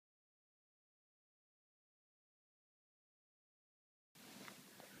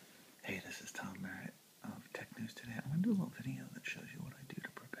this is Tom Merritt of Tech News Today. I'm going to do a little video that shows you what I do to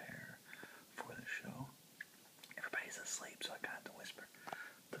prepare for the show. Everybody's asleep, so I got to whisper.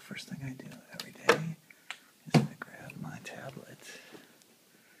 The first thing I do every day is I grab my tablet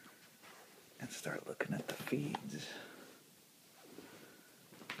and start looking at the feeds.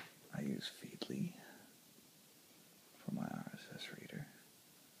 I use Feedly for my RSS reader.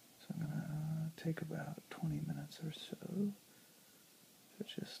 So I'm going to take about 20 minutes or so to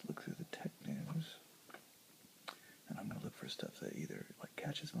just look through the tech news. And I'm going to look for stuff that either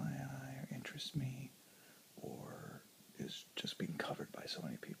catches my eye or interests me or is just being covered by so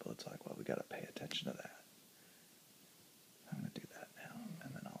many people. It's like, well, we got to pay attention to that. I'm going to do that now,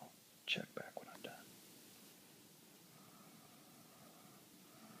 and then I'll check back when I'm done.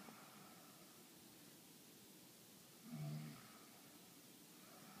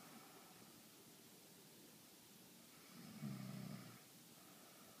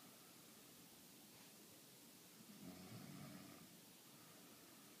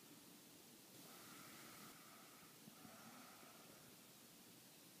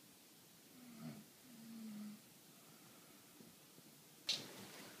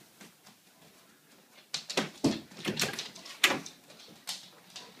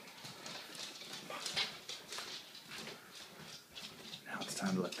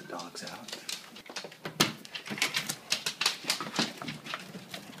 Time to let the dogs out.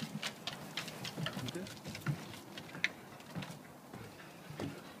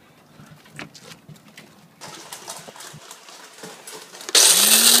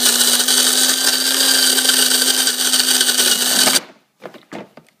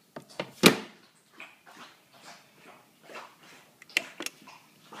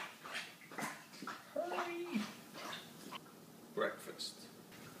 Hurry! Breakfast.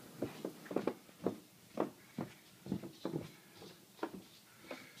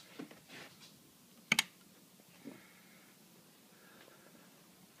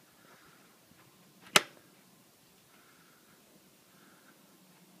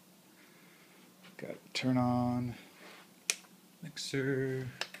 Got to turn on mixer.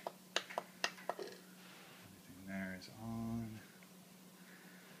 Everything there is on.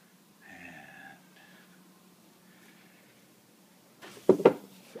 And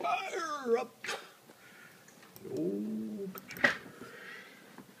fire up the old computer.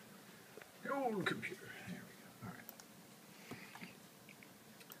 The old computer. There we go. All right.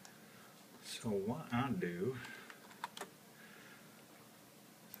 So what I do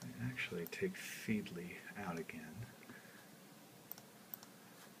is I actually take Feedly out again.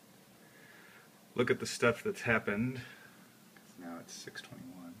 Look at the stuff that's happened. Now it's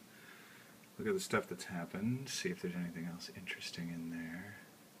 6:21. Look at the stuff that's happened. See if there's anything else interesting in there.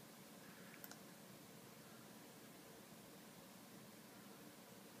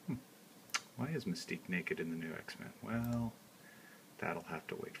 Why is Mystique naked in the new X-Men? Well, that'll have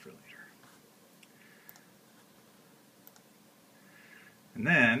to wait for later. And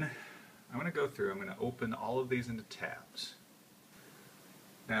then I'm going to go through, I'm going to open all of these into tabs.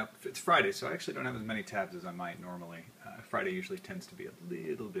 Now, it's Friday, so I actually don't have as many tabs as I might normally. Friday usually tends to be a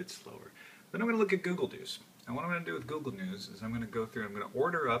little bit slower. Then I'm going to look at Google News. And what I'm going to do with Google News is I'm going to go through, I'm going to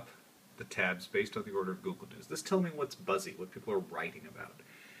order up the tabs based on the order of Google News. This tells me what's buzzy, what people are writing about.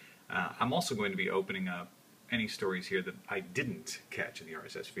 I'm also going to be opening up any stories here that I didn't catch in the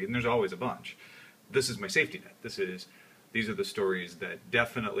RSS feed, and there's always a bunch. This is my safety net. These are the stories that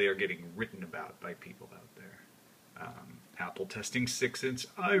definitely are getting written about by people out there. Apple testing 6-inch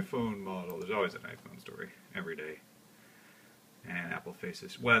iPhone model. There's always an iPhone story every day. And Apple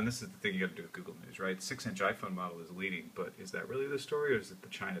faces, well, and this is the thing you got to do with Google News, right? 6-inch iPhone model is leading, but is that really the story, or is it the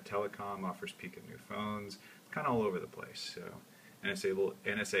China Telecom offers peak of new phones? It's kind of all over the place. So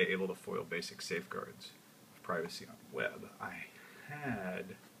NSA able to foil basic safeguards of privacy on the web. I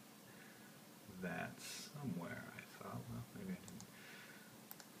had that somewhere, I thought. Well, maybe I didn't.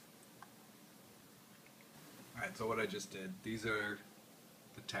 Alright, so what I just did, these are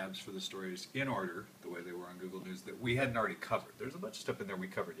the tabs for the stories in order, the way they were on Google News, that we hadn't already covered. There's a bunch of stuff in there we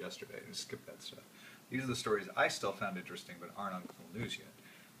covered yesterday. Just skip that stuff. These are the stories I still found interesting but aren't on Google News yet.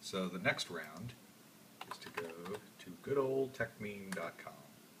 So the next round is to go to goodoldtechmeme.com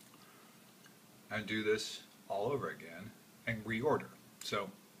and do this all over again and reorder.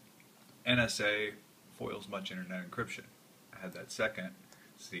 So NSA foils much internet encryption. I had that second.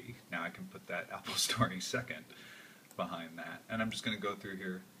 See, now I can put that Apple story second behind that. And I'm just going to go through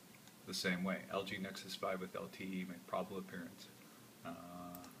here the same way. LG Nexus 5 with LTE made probable appearance.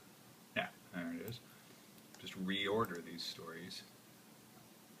 Yeah, there it is. Just reorder these stories.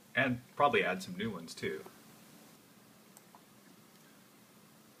 And probably add some new ones too.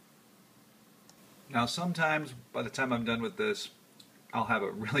 Now sometimes by the time I'm done with this, I'll have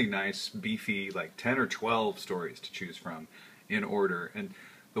a really nice, beefy, like 10 or 12 stories to choose from in order. And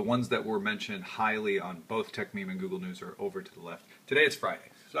the ones that were mentioned highly on both TechMeme and Google News are over to the left. Today it's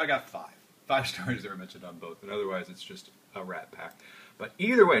Friday, so I got five stories that are mentioned on both, and otherwise it's just a rat pack. But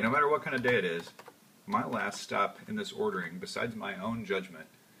either way, no matter what kind of day it is, my last stop in this ordering, besides my own judgment,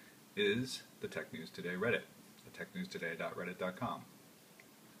 is the Tech News Today Reddit, at technewstoday.reddit.com.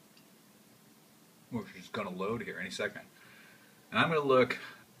 Which is going to load here any second. And I'm going to look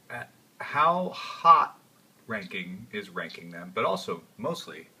at how hot ranking is ranking them, but also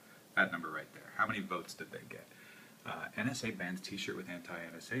mostly that number right there. How many votes did they get? NSA bans t-shirt with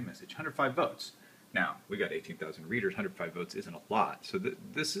anti-NSA message, 105 votes. Now, we got 18,000 readers, 105 votes isn't a lot. So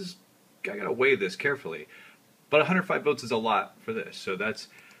this is, I got to weigh this carefully. But 105 votes is a lot for this. So that's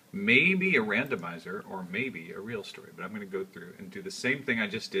maybe a randomizer or maybe a real story. But I'm going to go through and do the same thing I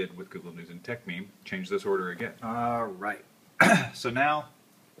just did with Google News and TechMeme, change this order again. All right. So now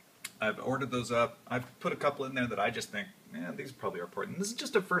I've ordered those up. I've put a couple in there that I just think, these probably are important. This is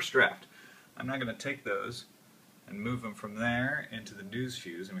just a first draft. I'm not going to take those and move them from there into the news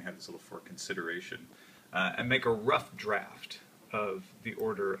fuse, and we have this little for consideration, and make a rough draft of the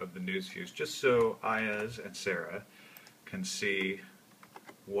order of the news fuse, just so Ayaz and Sarah can see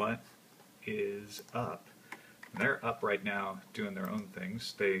what is up. And they're up right now doing their own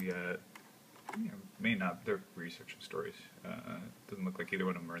things. They may not, they're researching stories. Doesn't look like either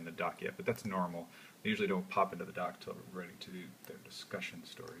one of them are in the doc yet, but that's normal. They usually don't pop into the doc until we're ready to do their discussion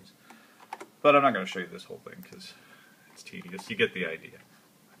stories. But I'm not going to show you this whole thing because it's tedious. You get the idea.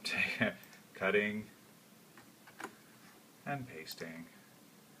 Cutting and pasting.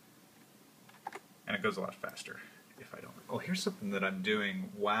 And it goes a lot faster if I don't. Oh, here's something that I'm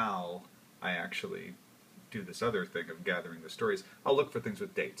doing while I actually do this other thing of gathering the stories. I'll look for things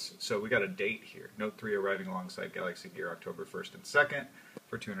with dates. So we got a date here. Note 3 arriving alongside Galaxy Gear October 1st and 2nd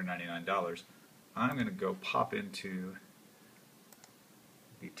for $299. I'm going to go pop into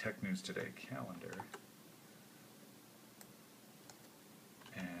the Tech News Today calendar,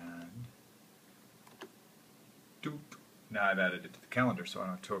 and doop. Now I've added it to the calendar, so on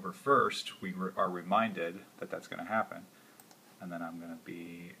October 1st we are reminded that that's going to happen, and then I'm going to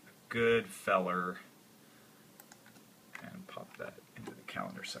be a good feller and pop that into the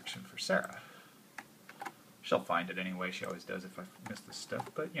calendar section for Sarah. She'll find it anyway, she always does if I miss this stuff,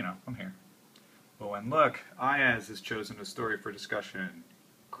 but you know, I'm here. Oh, and look, Ayaz has chosen a story for discussion.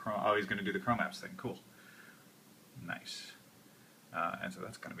 Oh, he's going to do the Chrome apps thing. Cool. Nice. And so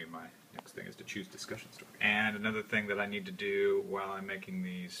that's going to be my next thing, is to choose discussion story. And another thing that I need to do while I'm making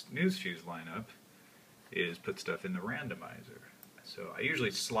these news fuse lineup is put stuff in the randomizer. So I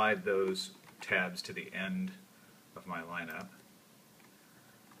usually slide those tabs to the end of my lineup.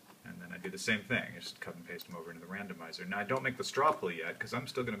 And then I do the same thing. I just cut and paste them over into the randomizer. Now I don't make the straw pull yet because I'm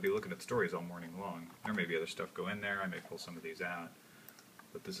still going to be looking at stories all morning long. There may be other stuff go in there. I may pull some of these out.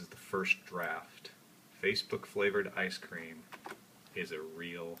 But this is the first draft. Facebook flavored ice cream is a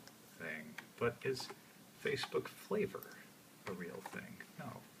real thing. But is Facebook flavor a real thing? No.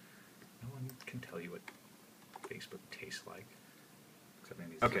 No one can tell you what Facebook tastes like.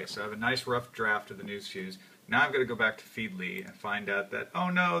 Okay, so I have a nice rough draft of the news fuse. Now I've got to go back to Feedly and find out that, oh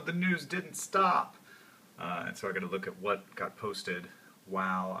no, the news didn't stop. And so I've got to look at what got posted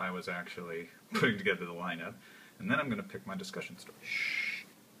while I was actually putting together the lineup. And then I'm going to pick my discussion story. Shh,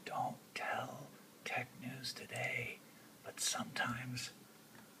 don't tell Tech News Today, but sometimes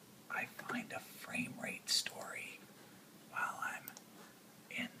I find a frame rate story while I'm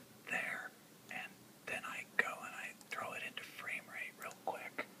in there, and then I go and I throw it into frame rate real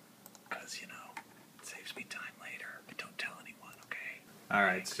quick, because, you know, it saves me time later, but don't tell anyone, okay?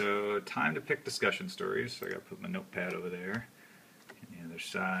 Alright, so time to pick discussion stories. So I gotta put my notepad over there on the other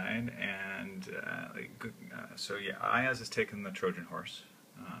side, and so yeah, Ayaz has taken the Trojan horse,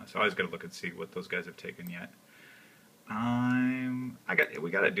 so I always gotta look and see what those guys have taken yet. We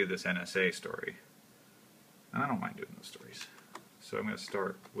gotta do this NSA story. I don't mind doing those stories, so I'm gonna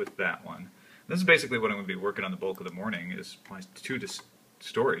start with that one. This is basically what I'm going to be working on the bulk of the morning, is my two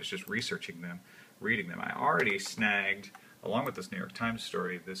stories, just researching them, reading them. I already snagged, along with this New York Times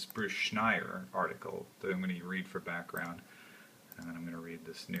story, this Bruce Schneier article that I'm going to read for background. And then I'm going to read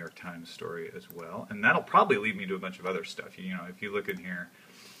this New York Times story as well. And that'll probably lead me to a bunch of other stuff. You know, if you look in here,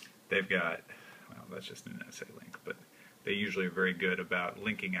 they've got, well, that's just an essay link, but they usually are very good about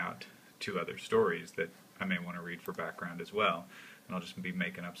linking out to other stories that I may want to read for background as well. And I'll just be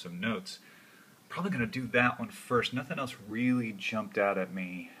making up some notes. Probably going to do that one first. Nothing else really jumped out at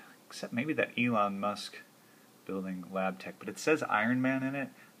me, except maybe that Elon Musk building lab tech. But it says Iron Man in it.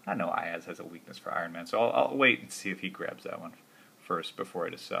 I know Ayaz has a weakness for Iron Man, so I'll wait and see if he grabs that one first before I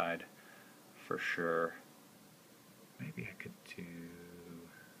decide for sure. Maybe I could do...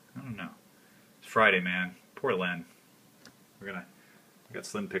 I don't know. It's Friday, man. Poor Len. We got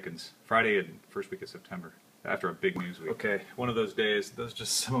slim pickings. Friday and first week of September, after a big news week. Okay, one of those days. Those are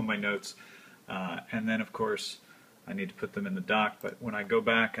just some of my notes. And then, of course, I need to put them in the doc, but when I go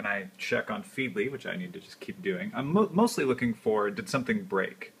back and I check on Feedly, which I need to just keep doing, I'm mostly looking for, did something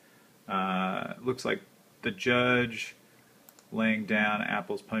break? Looks like the judge laying down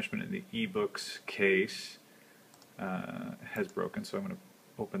Apple's punishment in the ebooks case has broken, so I'm going to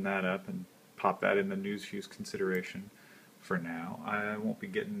open that up and pop that in the news fuse consideration for now. I won't be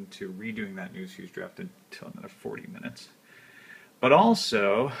getting to redoing that news fuse draft until another 40 minutes. But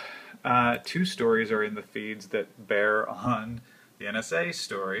also, two stories are in the feeds that bear on the NSA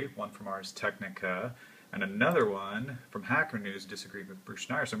story, one from Ars Technica, and another one from Hacker News disagreed with Bruce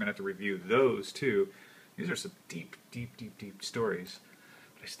Schneier, so I'm going to have to review those too. These are some deep, deep, deep, deep stories.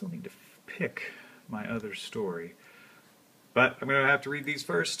 But I still need to pick my other story. But I'm going to have to read these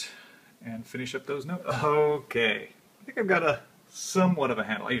first and finish up those notes. Okay. I think I've got a somewhat of a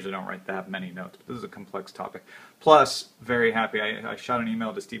handle. I usually don't write that many notes, but this is a complex topic. Plus, very happy, I shot an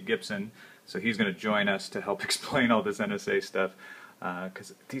email to Steve Gibson, so he's going to join us to help explain all this NSA stuff,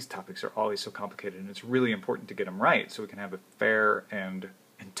 because these topics are always so complicated, and it's really important to get them right so we can have a fair and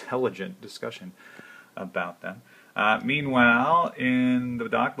intelligent discussion about them. Meanwhile, in the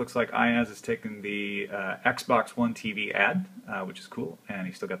doc, looks like Ayaz has taken the Xbox One TV ad, which is cool, and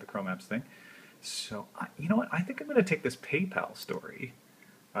he's still got the Chrome apps thing. So, you know what, I think I'm going to take this PayPal story.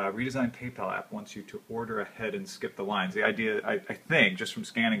 Redesigned PayPal app wants you to order ahead and skip the lines. The idea, I think, just from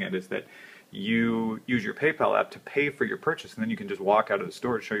scanning it, is that you use your PayPal app to pay for your purchase, and then you can just walk out of the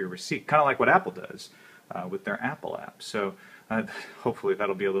store to show your receipt, kind of like what Apple does with their Apple app. So, hopefully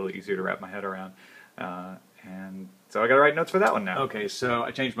that'll be a little easier to wrap my head around. And so I got to write notes for that one now. Okay, so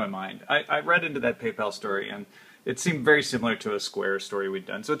I changed my mind. I read into that PayPal story, and it seemed very similar to a Square story we'd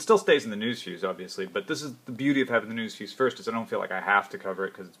done. So it still stays in the news fuse, obviously, but this is the beauty of having the news fuse first, is I don't feel like I have to cover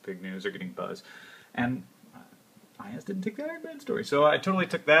it because it's big news or getting buzz. And I just didn't take the Iron Man story. So I totally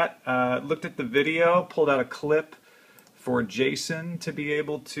took that, looked at the video, pulled out a clip for Jason to be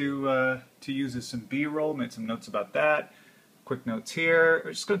able to use as some B-roll, made some notes about that. Quick notes here.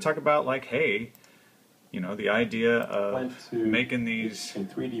 We're just going to talk about, like, hey, you know, the idea of making these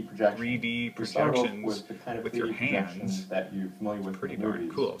 3D projections with your hands that you're familiar with pretty darn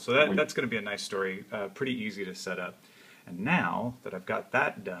cool. So that's going to be a nice story, pretty easy to set up. And now that I've got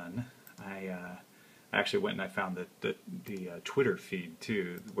that done, I actually went and I found the Twitter feed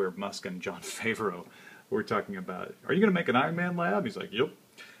too, where Musk and John Favreau were talking about, are you going to make an Iron Man lab? He's like, yep.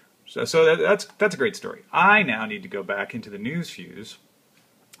 So that's a great story. I now need to go back into the news fuse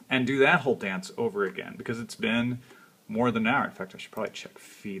and do that whole dance over again, because it's been more than an hour. In fact, I should probably check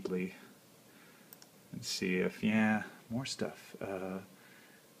Feedly and see if, yeah, more stuff.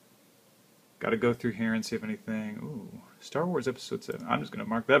 Got to go through here and see if anything. Ooh, Star Wars Episode 7. I'm just going to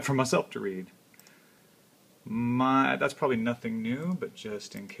mark that for myself to read. That's probably nothing new, but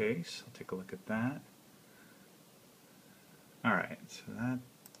just in case, I'll take a look at that. All right, so that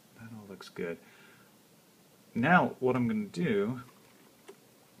all looks good. Now, what I'm going to do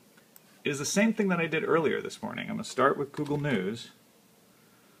is the same thing that I did earlier this morning. I'm going to start with Google News,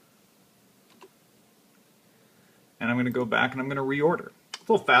 and I'm going to go back and I'm going to reorder. It's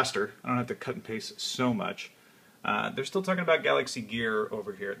a little faster. I don't have to cut and paste so much. They're still talking about Galaxy Gear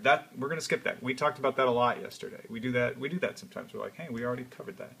over here. We're going to skip that. We talked about that a lot yesterday. We do that sometimes. We're like, hey, we already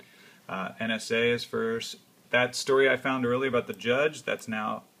covered that. NSA is first. That story I found earlier about the judge, that's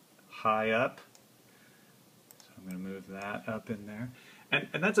now high up. So I'm going to move that up in there.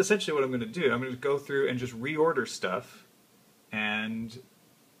 And that's essentially what I'm going to do. I'm going to go through and just reorder stuff and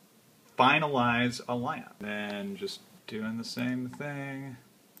finalize a lineup. And just doing the same thing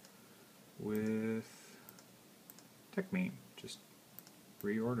with TechMeme. Just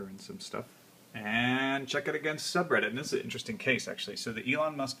reordering some stuff. And check it against subreddit. And this is an interesting case, actually. So the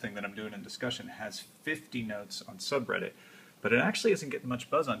Elon Musk thing that I'm doing in discussion has 50 notes on subreddit, but it actually isn't getting much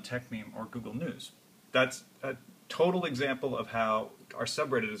buzz on TechMeme or Google News. That's a total example of how our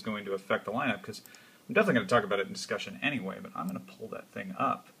subreddit is going to affect the lineup, because I'm definitely going to talk about it in discussion anyway, but I'm going to pull that thing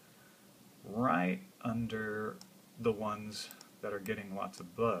up right under the ones that are getting lots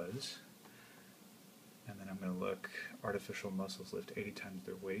of buzz. And then I'm going to look, artificial muscles lift 80 times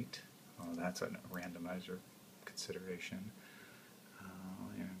their weight. Oh, that's a randomizer consideration.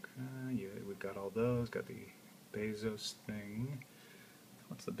 Yeah, we've got all those. Got the Bezos thing.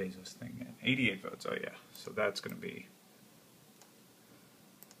 What's the Bezos thing? 88 votes. Oh yeah. So that's going to be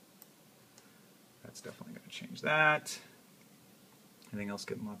that's definitely going to change that. Anything else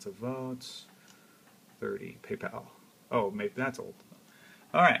getting lots of votes? 30. PayPal. Oh, maybe that's old.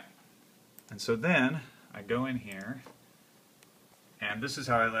 All right. And so then I go in here, and this is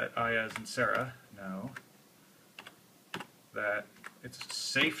how I let Ayaz and Sarah know that it's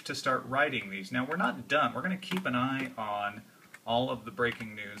safe to start writing these. Now, we're not done. We're going to keep an eye on all of the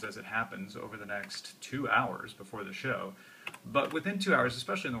breaking news as it happens over the next 2 hours before the show. But within 2 hours,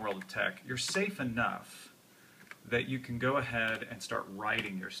 especially in the world of tech, you're safe enough that you can go ahead and start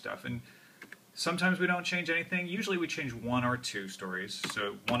writing your stuff. And sometimes we don't change anything. Usually we change 1 or 2 stories,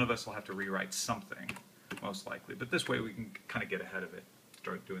 so one of us will have to rewrite something, most likely. But this way we can kind of get ahead of it,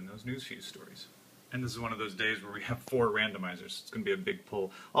 start doing those newsfeed stories. And this is one of those days where we have 4 randomizers. It's going to be a big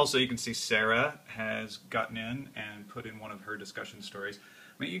pull. Also, you can see Sarah has gotten in and put in one of her discussion stories.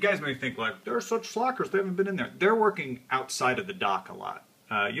 I mean, you guys may think, like, they're such slackers, they haven't been in there. They're working outside of the dock a lot.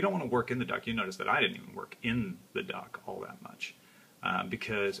 You don't want to work in the dock. You notice that I didn't even work in the dock all that much.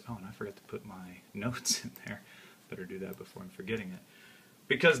 Because, oh, and I forgot to put my notes in there. Better do that before I'm forgetting it.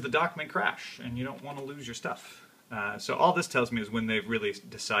 Because the dock may crash, and you don't want to lose your stuff. So all this tells me is when they've really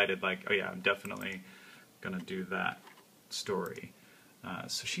decided, like, oh yeah, I'm definitely going to do that story.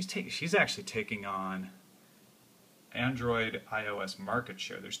 So she's actually taking on Android iOS market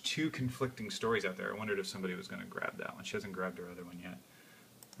share. There's 2 conflicting stories out there. I wondered if somebody was going to grab that one. She hasn't grabbed her other one yet.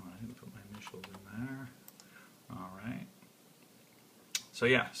 Oh, I didn't put my initials in there. All right. So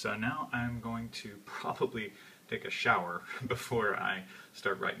yeah, so now I'm going to probably take a shower before I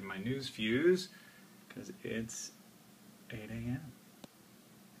start writing my news fuse, because it's 8 a.m.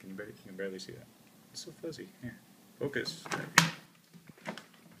 Can you barely see that? It's so fuzzy. Here, focus.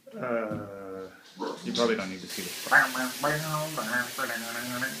 You probably don't need to see this.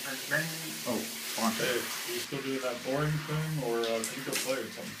 Oh, font. Hey, are you still doing that boring thing, or can you go play or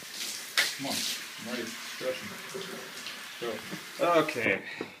something? Come on, I'm ready. Stretching. Go. Okay,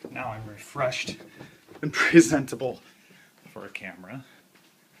 now I'm refreshed and presentable for a camera.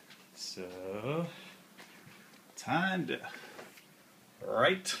 So, time to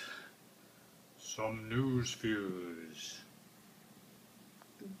write some news fuse.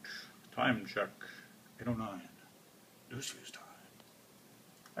 Time check, 8:09. News fuse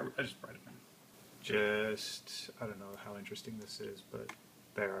time. I just write it in. I don't know how interesting this is, but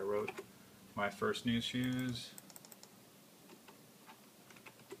there I wrote my first news fuse.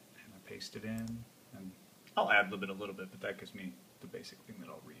 And I paste it in. And I'll ad-lib it a little bit, but that gives me the basic thing that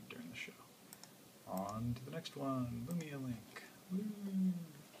I'll read during the show. On to the next one. Lumia link. Woo.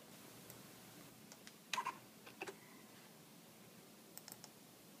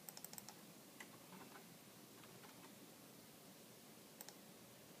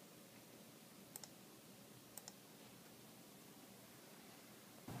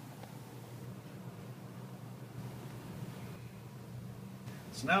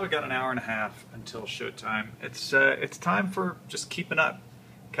 So now we got an hour and a half until showtime. It's time for just keeping up,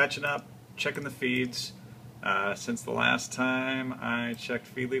 catching up, checking the feeds. Since the last time I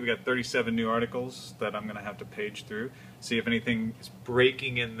checked Feedly, we got 37 new articles that I'm going to have to page through, see if anything is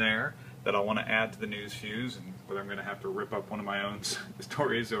breaking in there that I want to add to the news fuse, and whether I'm going to have to rip up one of my own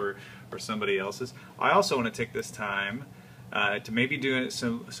stories or somebody else's. I also want to take this time to maybe do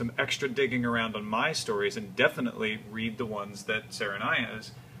some extra digging around on my stories, and definitely read the ones that Sarah and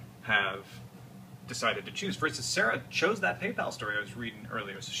Ayaz have decided to choose. For instance, Sarah chose that PayPal story I was reading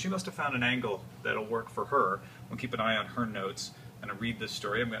earlier, so she must have found an angle that'll work for her. We'll keep an eye on her notes and I'll read this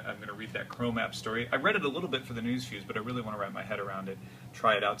story. I'm going to read that Chrome app story. I read it a little bit for the news fuse, but I really want to wrap my head around it,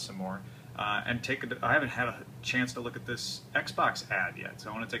 try it out some more, and I haven't had a chance to look at this Xbox ad yet,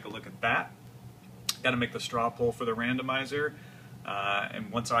 so I want to take a look at that. Got to make the straw poll for the randomizer,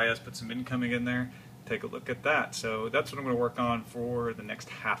 and once IS puts some incoming in there, take a look at that. So that's what I'm going to work on for the next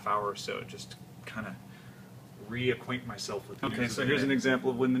half hour or so, just to kind of reacquaint myself with the news. Okay, so here's an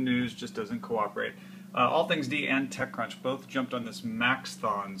example of when the news just doesn't cooperate. All Things D and TechCrunch both jumped on this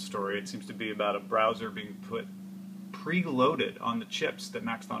Maxthon story. It seems to be about a browser being put preloaded on the chips that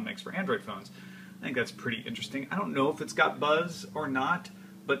Maxthon makes for Android phones. I think that's pretty interesting. I don't know if it's got buzz or not,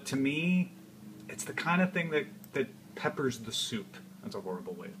 but to me, it's the kind of thing that peppers the soup. That's a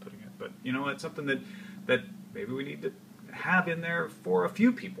horrible way of putting it, but you know, it's something that maybe we need to have in there for a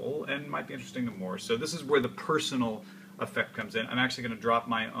few people and might be interesting to more. So this is where the personal effect comes in. I'm actually going to drop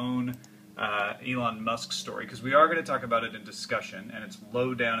my own Elon Musk story, because we are going to talk about it in discussion, and it's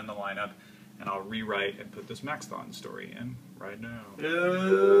low down in the lineup, and I'll rewrite and put this Maxthon story in right now.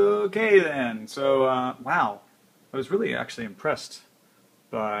 Okay then, so wow, I was really actually impressed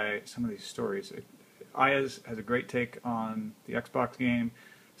by some of these stories. Ayaz has a great take on the Xbox game.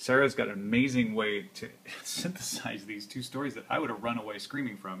 Sarah's got an amazing way to synthesize these two stories that I would have run away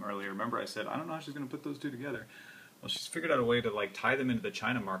screaming from earlier. Remember I said, I don't know how she's going to put those two together. Well, she's figured out a way to like tie them into the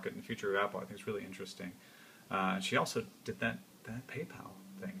China market in the future of Apple. I think it's really interesting. She also did that PayPal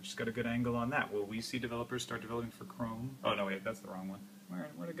thing. She's got a good angle on that. Will we see developers start developing for Chrome? Oh, no, wait, that's the wrong one.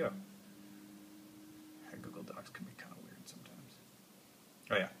 Where'd it go? Google Docs can be kind of weird sometimes.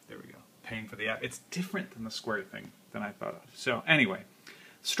 Oh, yeah, there we go. Paying for the app. It's different than the Square thing than I thought of. So, anyway,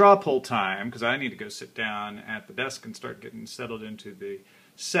 straw poll time, because I need to go sit down at the desk and start getting settled into the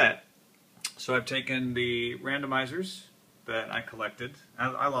set. So I've taken the randomizers that I collected.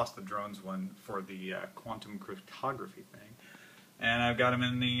 I lost the drones one for the quantum cryptography thing. And I've got them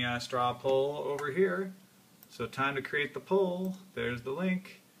in the straw poll over here. So time to create the poll. There's the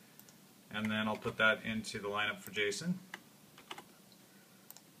link. And then I'll put that into the lineup for Jason.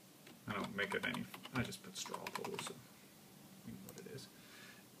 I don't make it any, I just put straw poll, so you know what it is.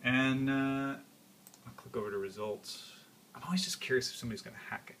 And I'll click over to results. I'm always just curious if somebody's going to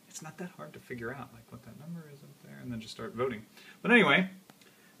hack it. It's not that hard to figure out like what that number is up there and then just start voting. But anyway,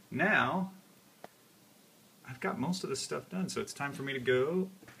 now I've got most of this stuff done, so it's time for me to go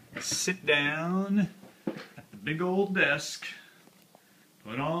sit down at the big old desk,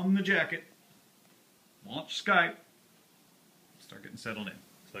 put on the jacket, launch Skype, start getting settled in.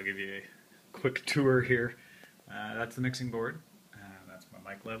 So I'll give you a quick tour here. That's the mixing board. That's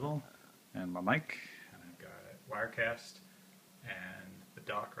my mic level and my mic. And I've got a Wirecast and the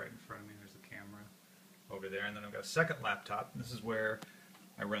dock right in front of me. There's the camera over there. And then I've got a second laptop. This is where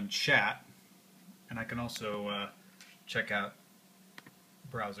I run chat. And I can also check out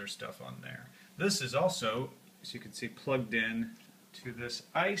browser stuff on there. This is also, as you can see, plugged in to this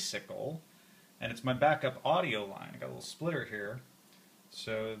Icicle. And it's my backup audio line. I got a little splitter here.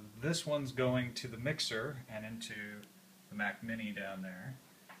 So this one's going to the mixer and into the Mac Mini down there.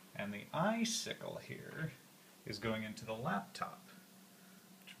 And the Icicle here is going into the laptop.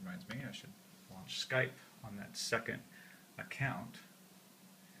 Which reminds me, I should launch Skype on that second account.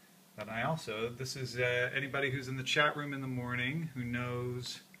 But I also, this is anybody who's in the chat room in the morning who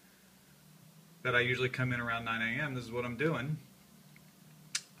knows that I usually come in around 9 a.m. This is what I'm doing.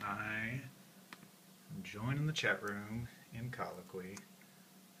 I am joining the chat room in Colloquy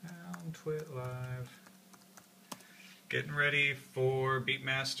on Twit Live. Getting ready for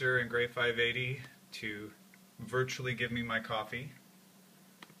Beatmaster and Gray 580 to virtually give me my coffee.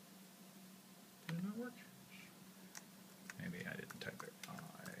 Did it not work? Maybe I didn't type it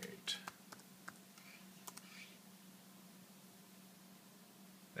right.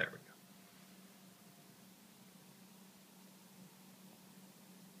 There we go.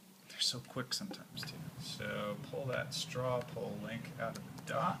 They're so quick sometimes too. So pull that straw poll link out of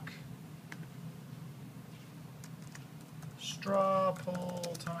the dock. Straw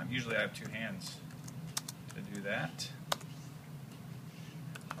poll time. Usually I have two hands to do that.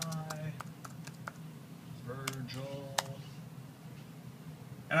 Hi, Virgil.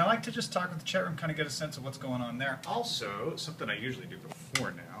 And I like to just talk with the chat room, kind of get a sense of what's going on there. Also, something I usually do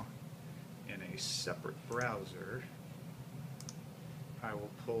before now, in a separate browser, I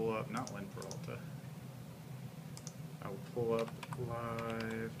will pull up, not Lin-Peralta, I will pull up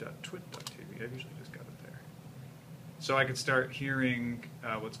live.twit.tv. I've usually just got it there. So I can start hearing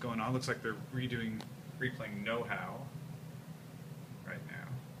what's going on. Looks like they're replaying Know How right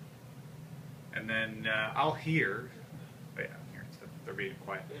now. And then I'll hear, oh yeah, here, they're being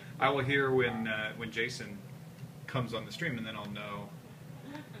quiet. I will hear when Jason comes on the stream, and then I'll know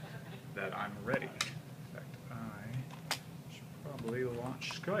that I'm ready. In fact, I should probably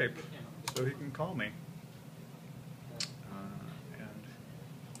launch Skype so he can call me.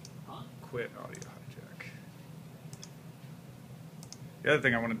 And quit audio hijack. The other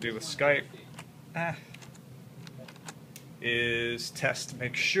thing I want to do with Skype is test,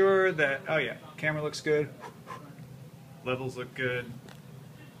 make sure that, oh yeah, camera looks good, levels look good.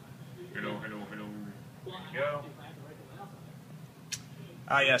 Hello, hello, hello. There you go.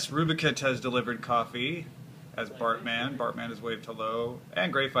 Ah yes, Rubikit has delivered coffee as Bartman. Bartman has waved hello.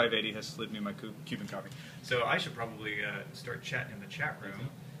 And Gray 580 has slid me my Cuban coffee. So I should probably start chatting in the chat room.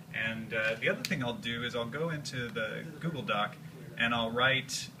 And the other thing I'll do is I'll go into the Google Doc and I'll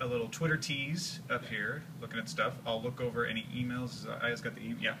write a little Twitter tease up here, looking at stuff. I'll look over any emails. Aya's got the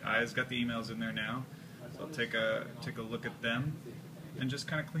emails in there now. So I'll take a look at them and just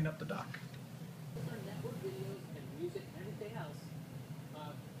kind of clean up the doc. Network videos and music and everything else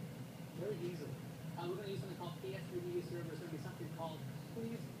very easily. We're going to use something called PS3 Media Server. There's going to be something called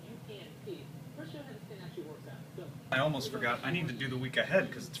Please UCANP. First show how this thing actually works out. So, I almost forgot. I need to do the week ahead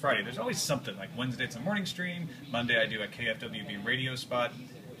because it's Friday. There's always something. Like Wednesday it's a morning stream. Monday I do a KFWB radio spot.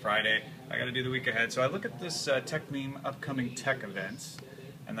 Friday. I got to do the week ahead. So I look at this Tech Meme upcoming tech events,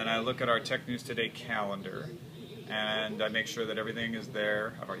 and then I look at our Tech News Today calendar, and I make sure that everything is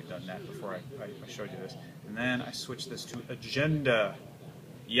there. I've already done that before I showed you this. And then I switch this to agenda.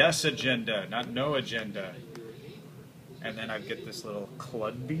 Yes, agenda, not no agenda. And then I get this little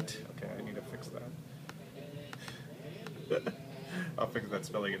clud beat. Okay, I need to fix that. I'll fix that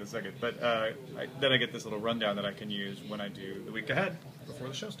spelling in a second. But then I get this little rundown that I can use when I do the week ahead before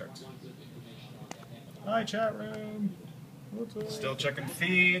the show starts. Hi, chat room. What's up? Still checking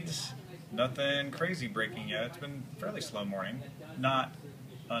feeds. Nothing crazy breaking yet. It's been a fairly slow morning. Not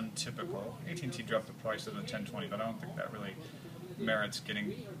untypical. AT&T dropped the price of the 1020, but I don't think that really merits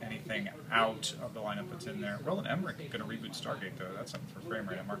getting anything out of the lineup that's in there. Roland Emmerich going to reboot Stargate, though. That's something for frame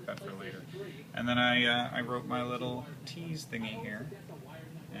rate. I marked that for later. And then I wrote my little tease thingy here.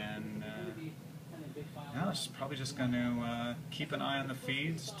 And now it's probably just going to keep an eye on the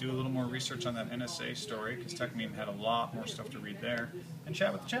feeds, do a little more research on that NSA story, because Tech Meme had a lot more stuff to read there, and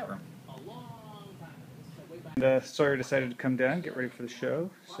chat with the chat room. And Sawyer decided to come down, get ready for the show.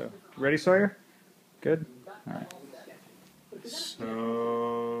 So, ready, Sawyer? Good? All right.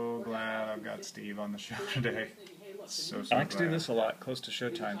 So glad I've got Steve on the show today. So I like to do this a lot close to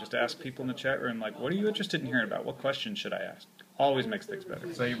showtime, just to ask people in the chat room, like, what are you interested in hearing about? What questions should I ask? Always makes things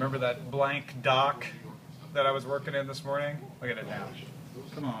better. So you remember that blank doc that I was working in this morning? Look at it now.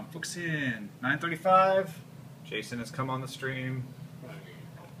 Come on, focus in. 9:35. Jason has come on the stream.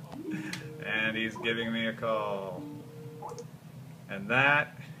 And he's giving me a call. And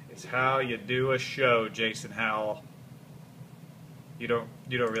that is how you do a show, Jason Howell. You don't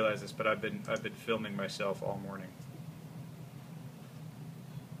realize this, but I've been filming myself all morning.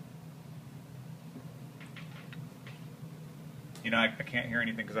 You know, I can't hear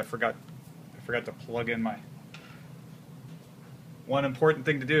anything because I forgot to plug in my. One important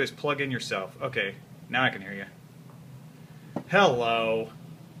thing to do is plug in yourself. Okay, now I can hear you. Hello.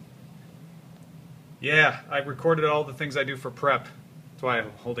 Yeah, I recorded all the things I do for prep. That's why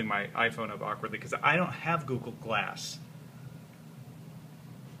I'm holding my iPhone up awkwardly, because I don't have Google Glass,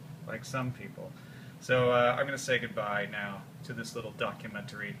 like some people. So I'm going to say goodbye now to this little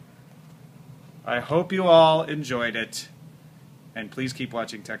documentary. I hope you all enjoyed it. And please keep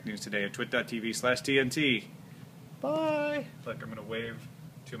watching Tech News Today at twit.tv/TNT. Bye! Look, I'm going to wave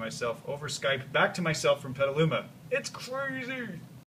to myself over Skype, back to myself from Petaluma. It's crazy!